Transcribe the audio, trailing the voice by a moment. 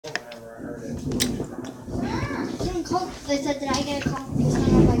called. They said, did I get a call from this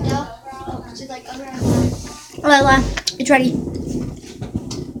one? I'm like, no. She's like, okay. Lila, it's ready.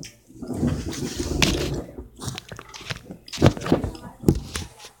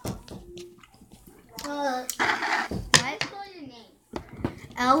 What? Spell your name.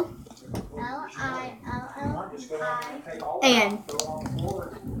 Lillian.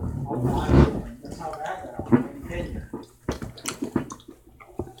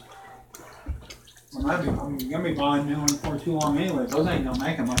 I'm gonna be buying new ones for too long anyway. Those ain't gonna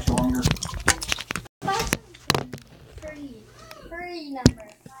make it much longer. Free number.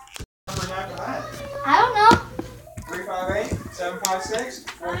 Number after that. I don't know.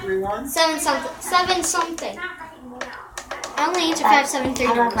 358-756-431. 7 something. I only answer 573 I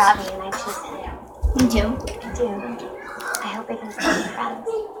love numbers. Robbie and I choose him. Me too. I do. I hope we can stay friends.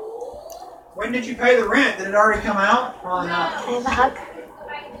 When did you pay the rent? Did it already come out? Probably not. Can I have a hug?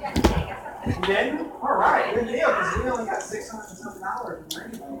 You did? All right, good deal. Because we only got $600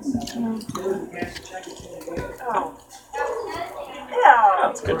 and something in rent. Oh. Yeah,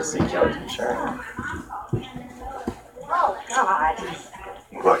 it's good to see Kelly. Sure. Oh, God.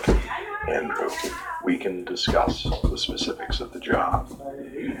 Look, Andrew, we can discuss the specifics of the job.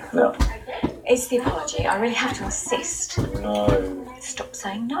 No. It's the apology. I really have to insist. No. Stop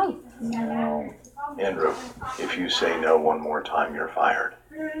saying no. No. Andrew, if you say no one more time, you're fired.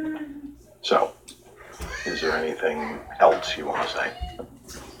 So, is there anything else you want to say?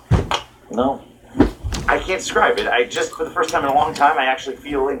 No. I can't describe it. I just, for the first time in a long time, I actually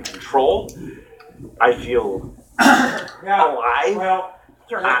feel in control. I feel alive. Well,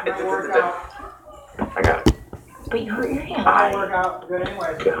 I got it. But you hurt your hand. it'll work out good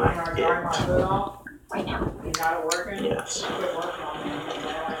anyway. So Got when I dry my foot off, Right now. you got it working? Yes. Quit working on me.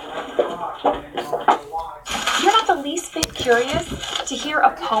 You're not the least bit curious to hear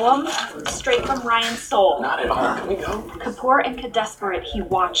a poem straight from Ryan's soul. Not at all. Can we go? Kapoor and Kadesperate he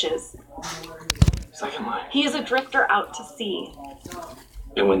watches. Second line. He is a drifter out to sea.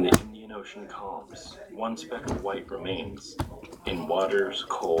 And when the Indian Ocean calms, one speck of white remains in waters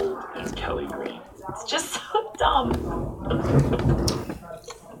cold and Kelly green. It's just so dumb.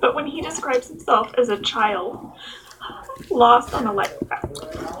 But when he describes himself as a child, lost on a life raft.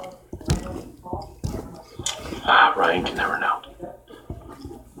 Ryan can never know.